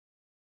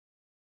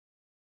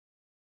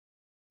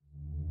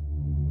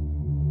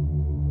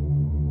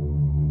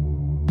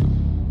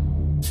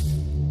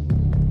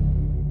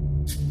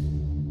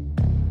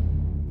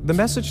The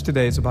message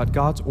today is about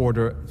God's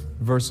order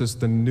versus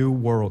the New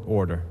World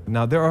Order.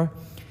 Now, there are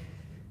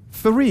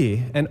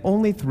 3 and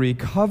only 3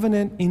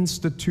 covenant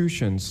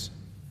institutions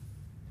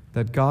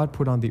that God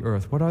put on the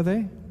earth. What are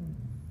they?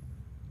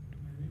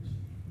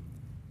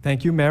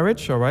 Thank you,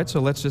 marriage. All right, so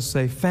let's just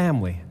say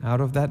family.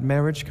 Out of that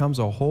marriage comes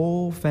a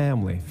whole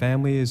family.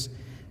 Family is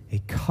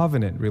a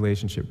covenant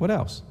relationship. What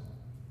else?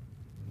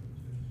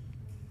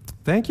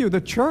 Thank you,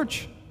 the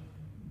church.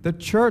 The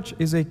church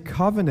is a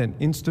covenant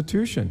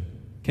institution.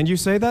 Can you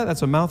say that?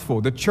 That's a mouthful.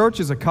 The church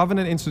is a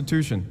covenant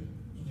institution.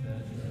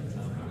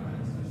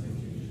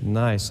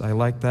 Nice, I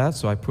like that.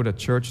 So I put a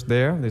church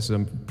there. This is a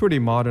pretty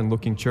modern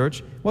looking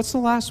church. What's the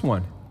last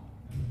one?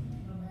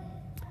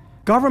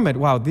 Government.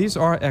 Wow, these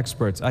are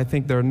experts. I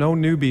think there are no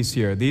newbies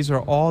here. These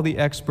are all the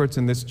experts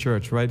in this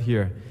church right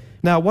here.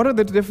 Now, what are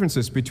the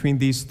differences between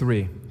these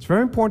 3? It's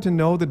very important to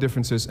know the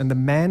differences and the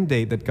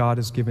mandate that God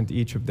has given to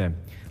each of them.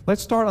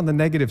 Let's start on the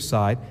negative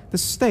side. The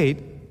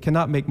state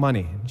cannot make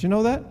money. Did you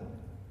know that?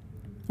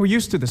 We're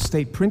used to the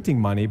state printing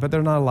money, but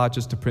they're not allowed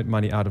just to print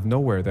money out of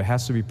nowhere. There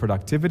has to be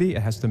productivity.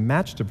 It has to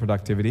match the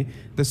productivity.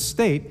 The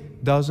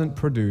state doesn't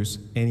produce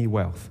any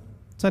wealth.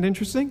 Is that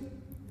interesting?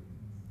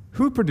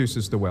 Who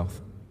produces the wealth?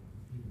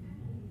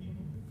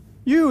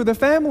 You, the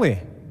family.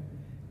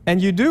 And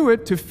you do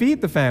it to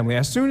feed the family.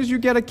 As soon as you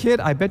get a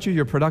kid, I bet you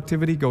your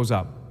productivity goes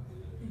up.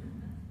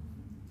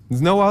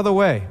 There's no other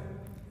way.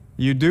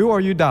 You do or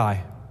you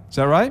die. Is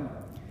that right?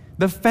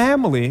 The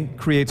family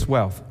creates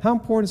wealth. How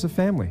important is the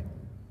family?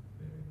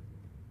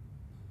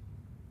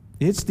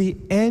 It's the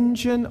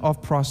engine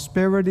of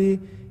prosperity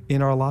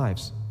in our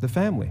lives, the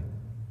family.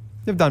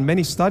 They've done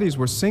many studies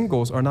where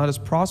singles are not as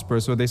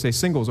prosperous, or they say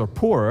singles are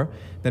poorer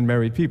than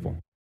married people.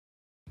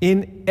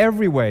 In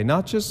every way,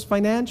 not just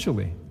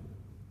financially,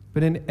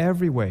 but in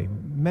every way,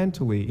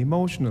 mentally,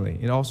 emotionally,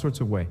 in all sorts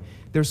of ways.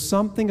 There's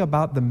something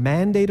about the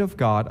mandate of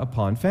God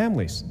upon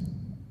families.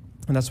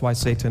 And that's why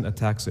Satan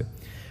attacks it.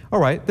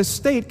 All right, the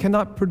state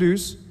cannot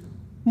produce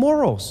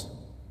morals.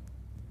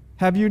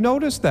 Have you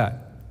noticed that?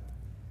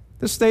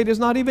 The state is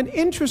not even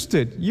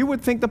interested. You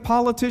would think the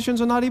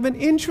politicians are not even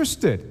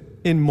interested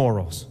in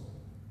morals.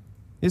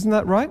 Isn't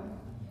that right?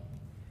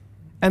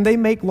 And they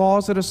make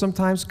laws that are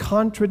sometimes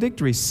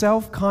contradictory,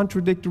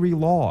 self-contradictory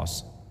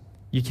laws.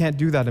 You can't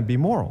do that and be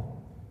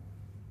moral.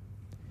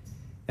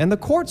 And the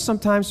courts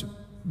sometimes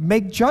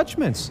make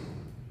judgments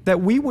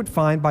that we would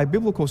find by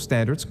biblical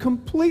standards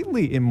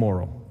completely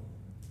immoral.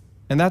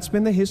 And that's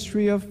been the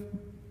history of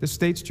the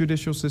state's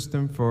judicial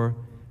system for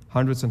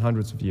hundreds and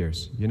hundreds of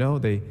years. You know,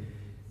 they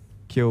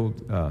killed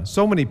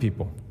so many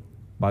people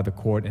by the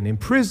court and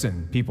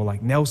imprisoned people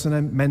like Nelson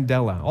and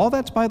Mandela. All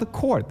that's by the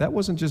court. That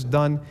wasn't just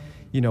done,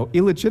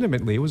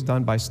 illegitimately. It was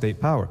done by state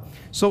power.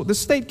 So the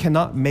state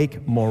cannot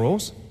make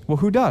morals. Well,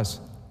 who does?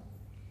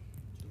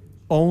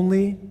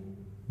 Only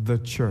the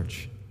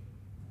church.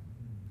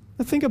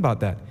 Now think about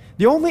that.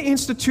 The only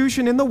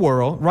institution in the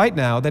world right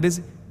now that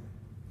is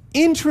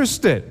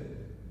interested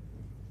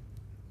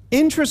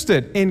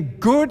in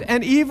good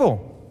and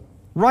evil,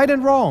 right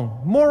and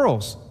wrong,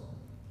 morals.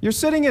 You're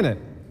sitting in it.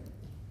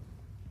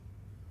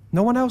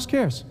 No one else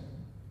cares.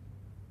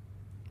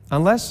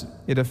 Unless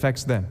it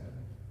affects them.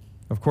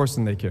 Of course,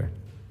 then they care.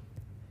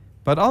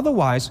 But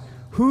otherwise,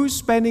 who's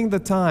spending the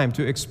time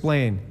to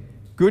explain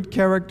good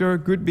character,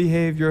 good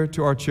behavior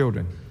to our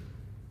children?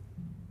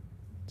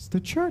 It's the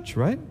church,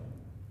 right?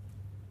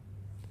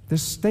 The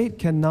state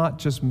cannot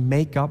just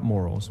make up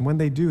morals. And when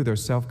they do, they're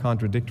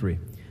self-contradictory.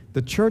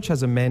 The church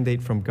has a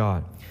mandate from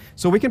God.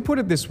 So we can put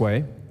it this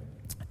way.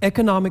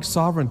 Economic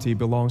sovereignty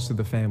belongs to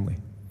the family.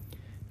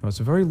 Now, it's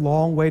a very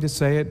long way to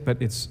say it,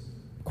 but it's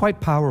quite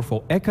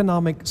powerful.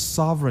 Economic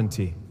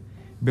sovereignty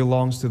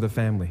belongs to the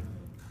family.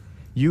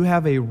 You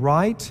have a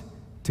right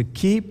to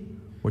keep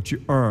what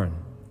you earn.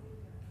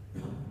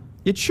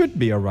 It should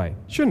be a right,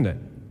 shouldn't it?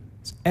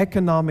 It's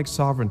economic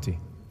sovereignty.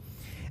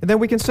 And then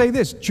we can say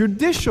this,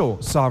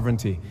 judicial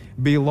sovereignty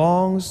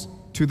belongs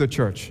to the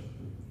church.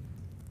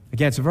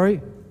 Again, it's a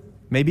very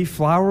maybe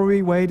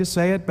flowery way to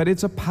say it, but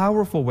it's a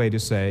powerful way to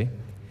say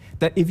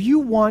that if you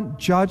want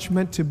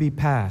judgment to be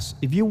passed,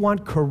 if you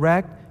want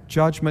correct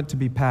judgment to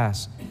be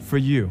passed for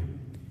you,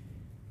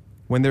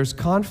 when there's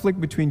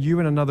conflict between you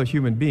and another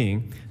human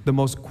being, the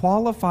most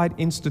qualified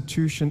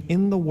institution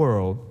in the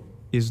world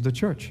is the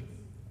church.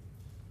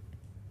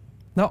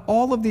 Now,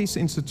 all of these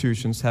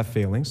institutions have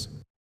failings,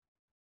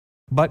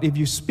 but if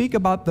you speak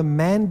about the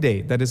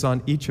mandate that is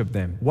on each of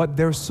them, what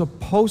they're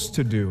supposed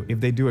to do if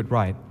they do it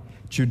right,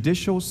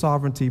 judicial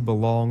sovereignty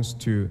belongs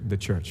to the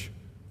church.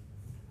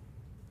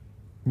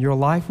 Your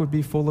life would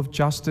be full of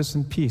justice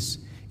and peace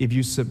if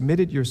you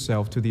submitted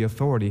yourself to the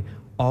authority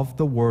of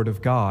the Word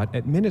of God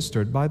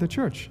administered by the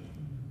church.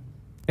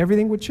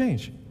 Everything would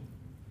change.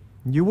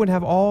 You wouldn't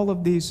have all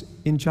of these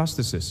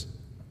injustices.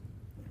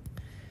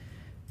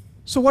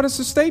 So what does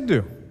the state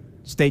do?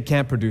 The state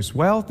can't produce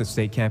wealth. The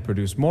state can't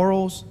produce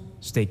morals.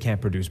 The state can't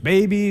produce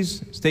babies.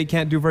 The state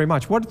can't do very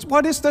much.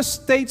 What is the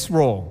state's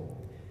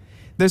role?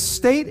 The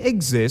state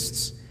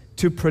exists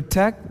to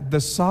protect the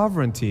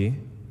sovereignty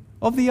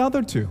of the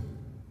other two.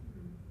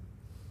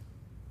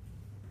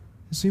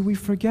 See, we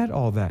forget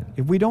all that.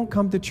 If we don't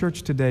come to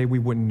church today, we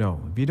wouldn't know.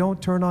 If you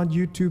don't turn on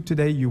YouTube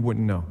today, you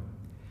wouldn't know.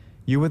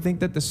 You would think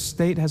that the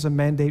state has a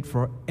mandate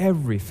for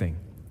everything.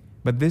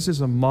 But this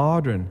is a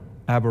modern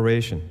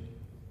aberration.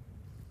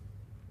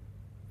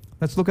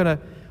 Let's look at an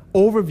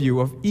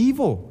overview of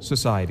evil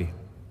society.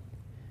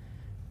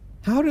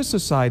 How does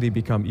society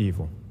become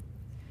evil?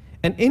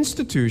 An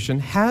institution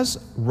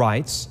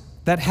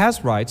that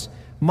has rights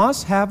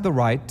must have the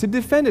right to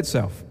defend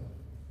itself.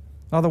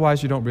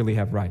 Otherwise, you don't really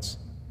have rights.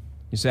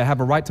 You say, I have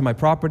a right to my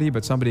property,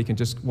 but somebody can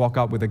just walk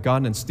out with a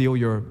gun and steal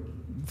your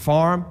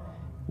farm.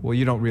 Well,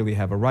 you don't really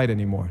have a right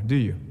anymore, do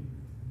you?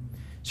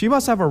 So you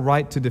must have a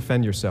right to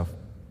defend yourself.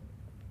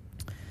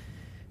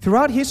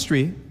 Throughout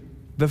history,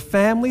 the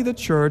family, the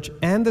church,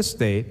 and the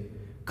state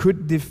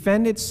could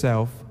defend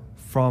itself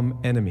from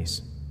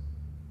enemies.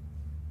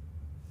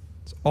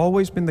 It's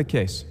always been the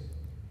case.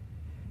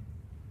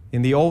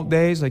 In the old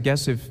days, I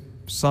guess if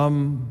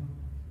some,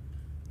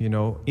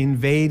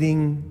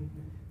 invading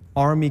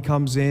army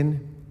comes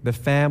in, the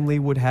family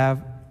would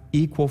have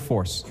equal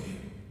force.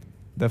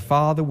 The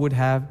father would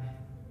have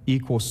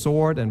equal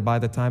sword, and by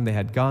the time they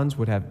had guns,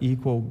 would have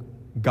equal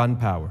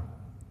gunpowder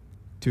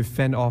to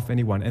fend off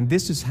anyone. And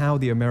this is how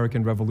the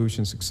American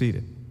Revolution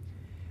succeeded.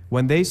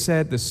 When they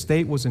said the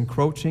state was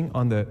encroaching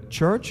on the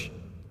church,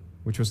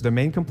 which was their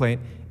main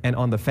complaint, and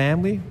on the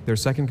family, their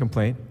second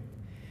complaint,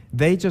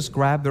 they just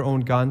grabbed their own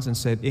guns and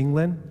said,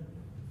 England,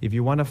 if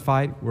you want to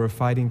fight, we're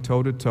fighting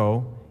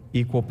toe-to-toe,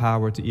 equal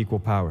power to equal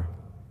power.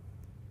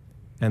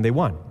 And they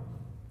won.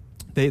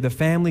 The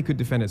family could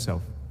defend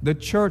itself. The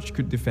church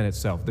could defend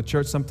itself. The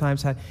church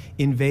sometimes had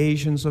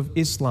invasions of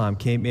Islam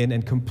came in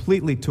and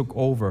completely took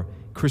over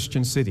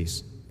Christian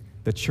cities.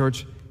 The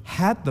church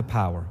had the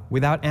power,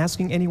 without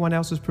asking anyone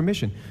else's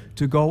permission,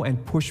 to go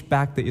and push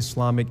back the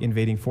Islamic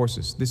invading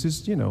forces. This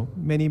is,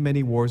 many,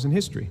 many wars in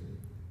history.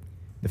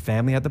 The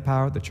family had the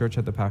power, the church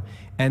had the power,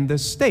 and the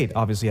state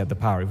obviously had the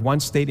power. If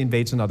one state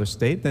invades another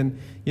state, then,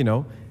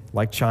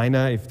 like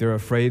China, if they're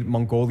afraid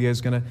Mongolia is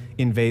going to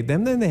invade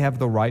them, then they have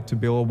the right to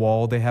build a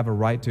wall. They have a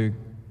right to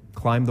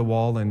climb the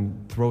wall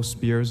and throw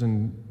spears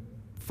and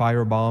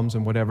fire bombs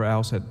and whatever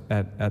else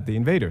at the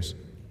invaders.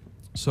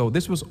 So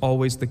this was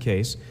always the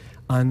case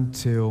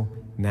until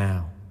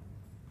now.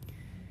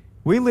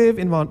 We live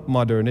in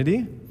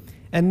modernity,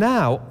 and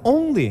now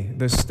only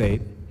the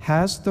state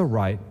has the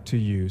right to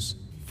use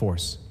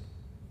force.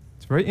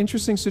 It's a very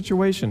interesting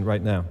situation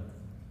right now.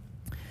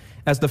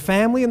 As the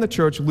family and the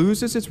church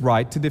loses its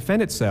right to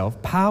defend itself,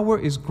 power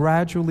is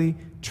gradually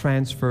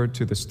transferred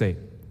to the state.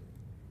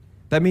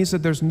 That means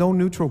that there's no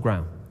neutral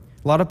ground.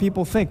 A lot of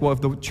people think, well,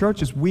 if the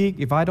church is weak,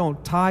 if I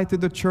don't tithe to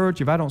the church,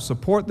 if I don't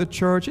support the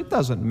church, it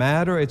doesn't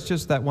matter. It's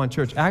just that one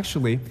church.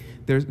 Actually,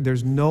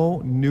 there's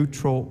no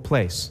neutral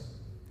place.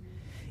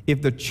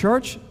 If the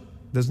church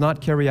does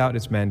not carry out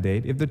its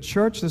mandate, if the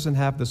church doesn't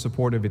have the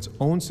support of its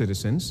own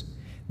citizens,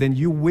 then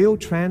you will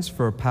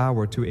transfer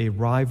power to a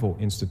rival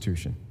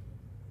institution.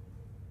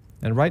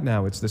 And right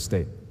now, it's the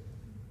state.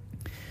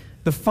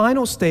 The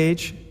final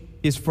stage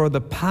is for the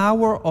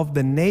power of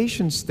the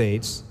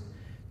nation-states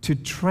to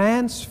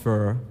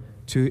transfer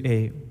to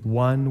a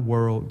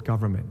one-world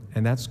government.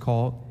 And that's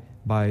called,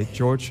 by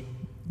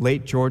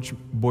late George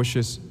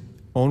Bush's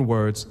own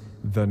words,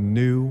 the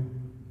New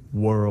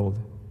World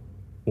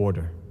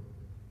Order.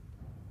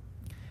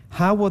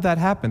 How will that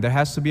happen? There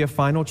has to be a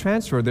final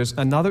transfer. There's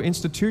another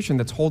institution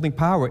that's holding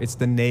power. It's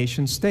the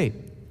nation-state.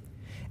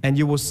 And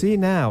you will see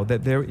now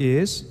that there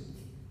is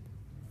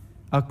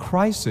a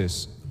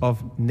crisis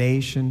of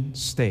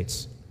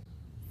nation-states.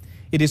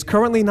 It is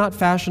currently not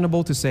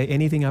fashionable to say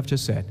anything I've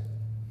just said.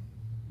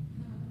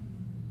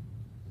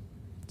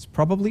 It's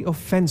probably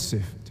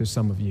offensive to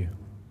some of you.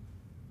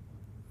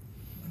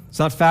 It's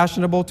not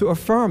fashionable to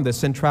affirm the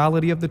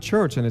centrality of the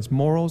church and its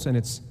morals and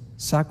its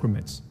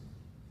sacraments.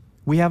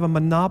 We have a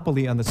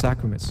monopoly on the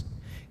sacraments.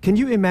 Can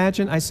you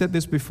imagine, I said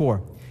this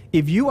before,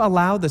 if you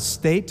allow the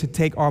state to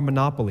take our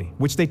monopoly,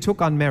 which they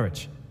took on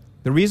marriage.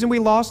 The reason we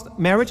lost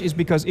marriage is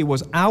because it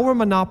was our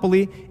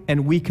monopoly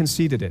and we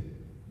conceded it.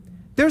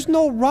 There's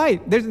no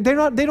right. They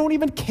don't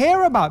even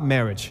care about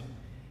marriage.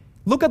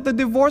 Look at the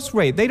divorce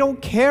rate. They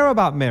don't care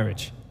about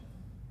marriage.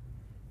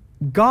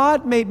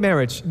 God made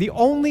marriage. The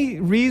only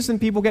reason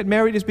people get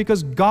married is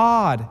because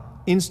God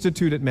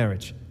instituted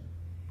marriage.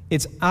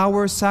 It's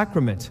our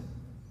sacrament.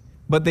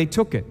 But they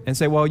took it and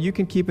said, well, you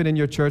can keep it in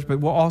your church, but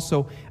we'll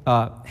also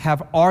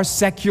have our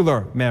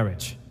secular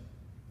marriage.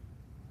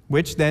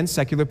 Which then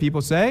secular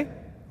people say,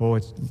 oh,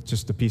 it's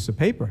just a piece of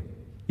paper.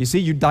 You see,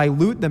 you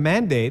dilute the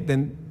mandate,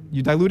 then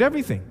you dilute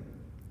everything.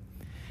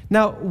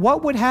 Now,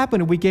 what would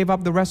happen if we gave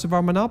up the rest of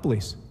our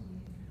monopolies?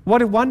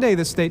 What if one day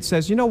the state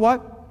says, you know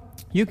what?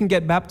 You can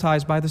get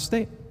baptized by the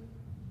state.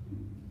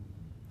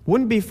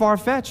 Wouldn't be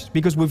far-fetched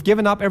because we've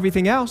given up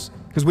everything else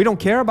because we don't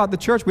care about the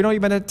church. We don't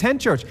even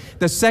attend church.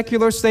 The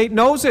secular state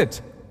knows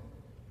it.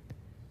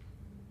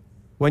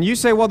 When you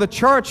say, well, the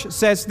church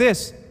says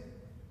this,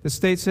 the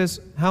state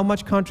says, how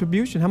much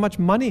contribution, how much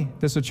money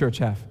does the church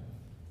have?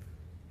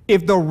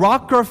 If the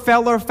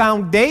Rockefeller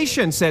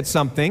Foundation said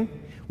something,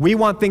 we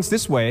want things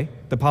this way,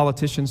 the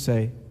politicians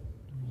say,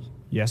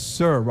 yes,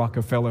 sir,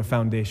 Rockefeller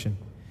Foundation,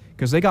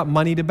 because they got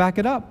money to back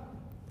it up.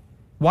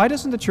 Why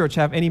doesn't the church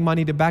have any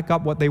money to back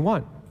up what they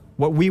want,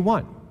 what we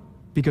want?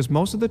 Because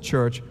most of the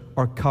church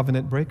are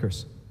covenant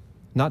breakers,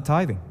 not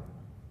tithing.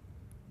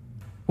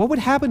 What would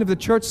happen if the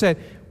church said,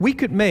 we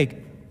could make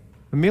 $1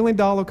 million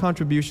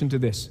contribution to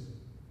this?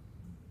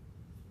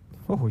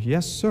 Oh,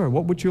 yes, sir.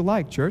 What would you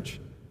like, church?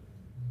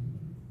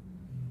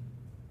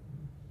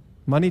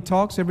 Money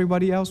talks,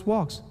 everybody else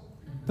walks.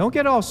 Don't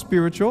get all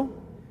spiritual.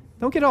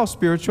 Don't get all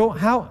spiritual.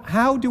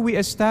 How do we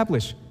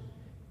establish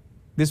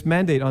this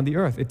mandate on the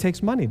earth? It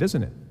takes money,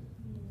 doesn't it?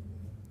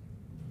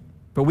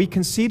 But we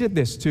conceded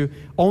this to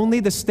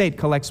only the state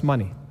collects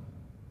money.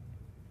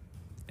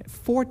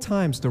 4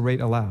 times the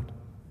rate allowed.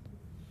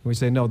 We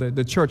say, no,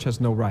 the church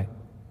has no right.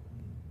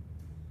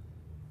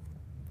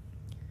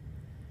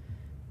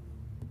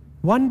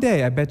 One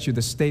day, I bet you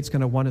the state's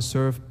going to want to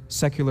serve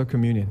secular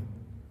communion.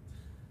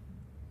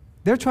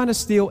 They're trying to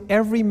steal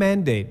every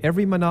mandate,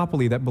 every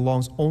monopoly that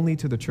belongs only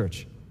to the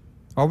church.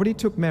 Already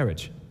took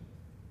marriage.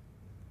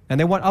 And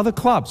they want other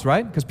clubs,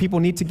 right? Because people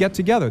need to get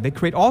together. They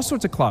create all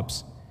sorts of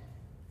clubs.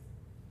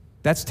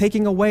 That's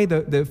taking away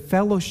the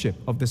fellowship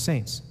of the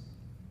saints,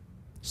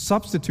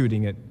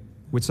 substituting it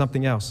with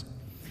something else.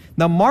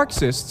 Now,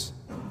 Marxists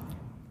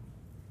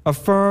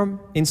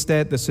affirm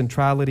instead the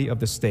centrality of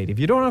the state. If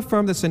you don't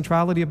affirm the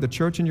centrality of the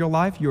church in your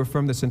life, you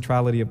affirm the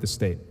centrality of the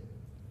state.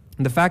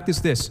 And the fact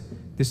is this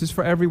is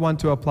for everyone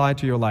to apply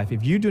to your life.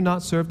 If you do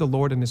not serve the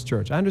Lord in His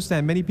church, I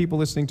understand many people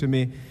listening to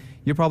me,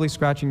 you're probably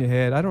scratching your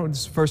head. This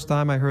is the first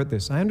time I heard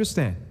this. I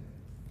understand.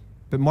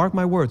 But mark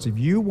my words, if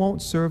you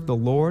won't serve the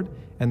Lord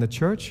and the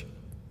church,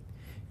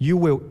 you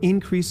will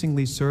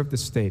increasingly serve the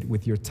state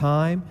with your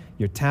time,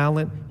 your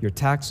talent, your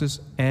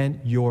taxes,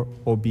 and your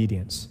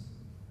obedience.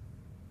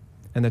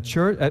 And the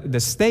church,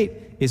 the state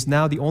is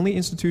now the only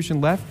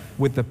institution left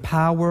with the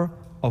power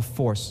of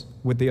force,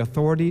 with the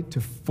authority to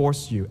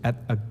force you at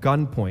a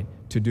gunpoint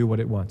to do what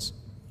it wants.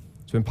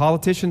 So when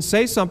politicians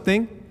say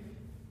something,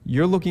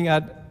 you're looking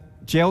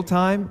at jail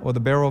time or the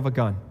barrel of a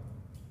gun.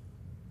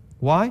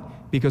 Why?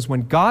 Because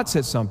when God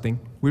says something,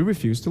 we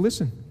refuse to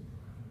listen.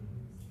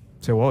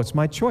 Say, well, it's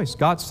my choice.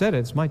 God said it,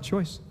 it's my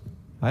choice.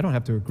 I don't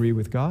have to agree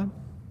with God.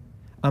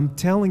 I'm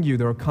telling you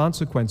there are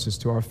consequences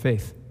to our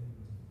faith.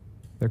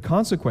 There are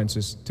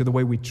consequences to the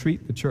way we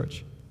treat the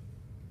church.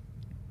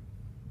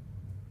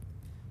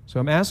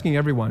 So I'm asking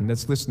everyone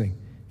that's listening,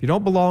 if you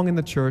don't belong in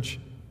the church,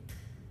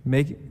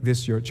 make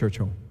this your church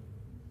home.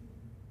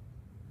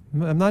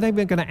 I'm not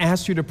even going to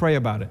ask you to pray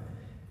about it.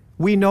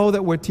 We know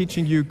that we're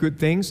teaching you good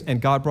things and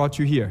God brought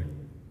you here.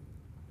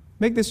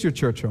 Make this your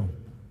church home.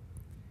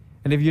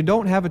 And if you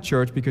don't have a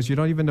church because you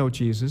don't even know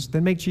Jesus,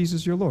 then make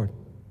Jesus your Lord.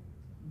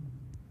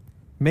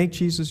 Make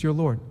Jesus your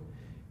Lord.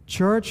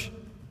 Church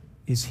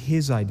is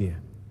His idea.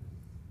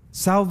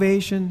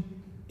 Salvation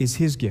is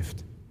His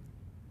gift.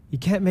 You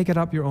can't make it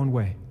up your own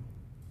way.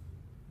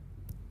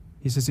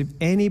 He says, if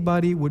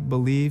anybody would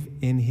believe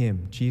in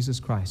Him, Jesus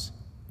Christ,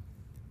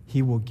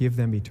 He will give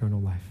them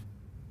eternal life.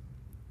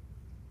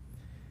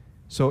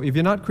 So if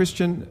you're not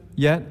Christian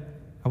yet,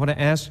 I want to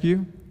ask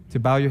you to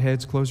bow your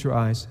heads, close your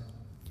eyes,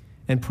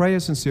 and pray a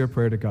sincere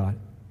prayer to God.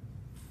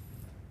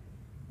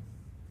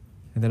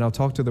 And then I'll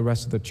talk to the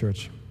rest of the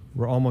church.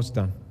 We're almost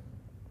done.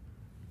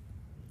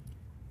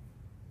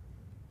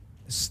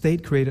 The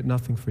state created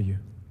nothing for you.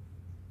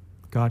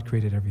 God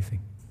created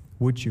everything.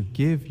 Would you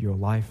give your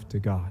life to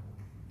God,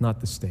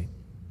 not the state?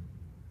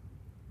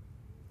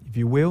 If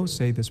you will,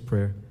 say this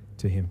prayer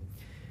to Him.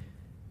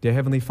 Dear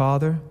Heavenly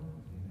Father,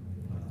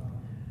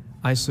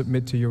 I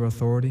submit to your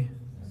authority.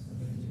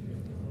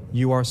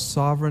 You are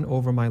sovereign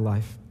over my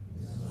life.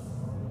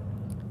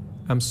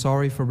 I'm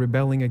sorry for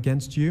rebelling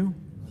against you,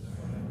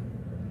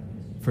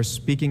 for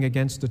speaking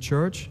against the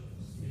church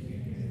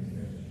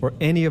or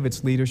any of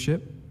its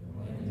leadership.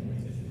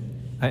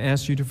 I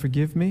ask you to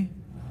forgive me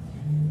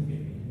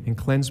and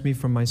cleanse me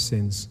from my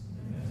sins.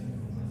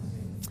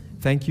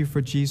 Thank you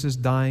for Jesus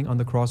dying on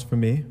the cross for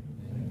me.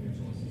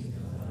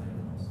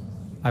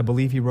 I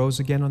believe He rose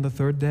again on the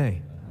 3rd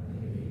day,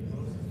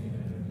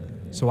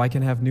 so I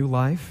can have new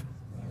life,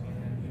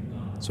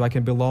 so I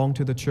can belong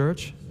to the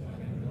church,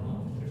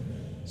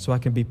 so I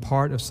can be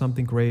part of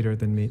something greater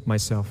than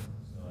myself.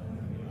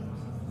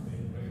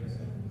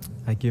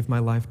 I give my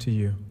life to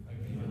you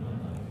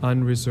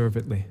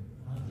unreservedly.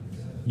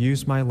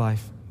 Use my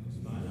life.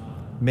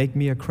 Make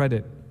me a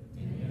credit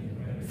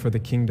for the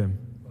kingdom.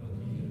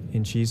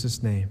 In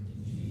Jesus' name,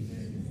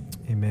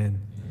 amen.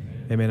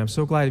 Amen. I'm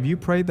so glad if you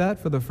prayed that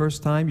for the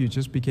first time, you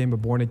just became a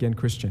born-again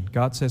Christian.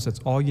 God says that's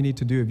all you need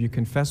to do. If you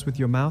confess with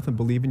your mouth and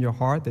believe in your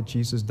heart that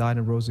Jesus died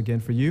and rose again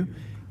for you,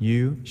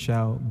 you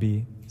shall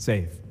be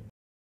saved.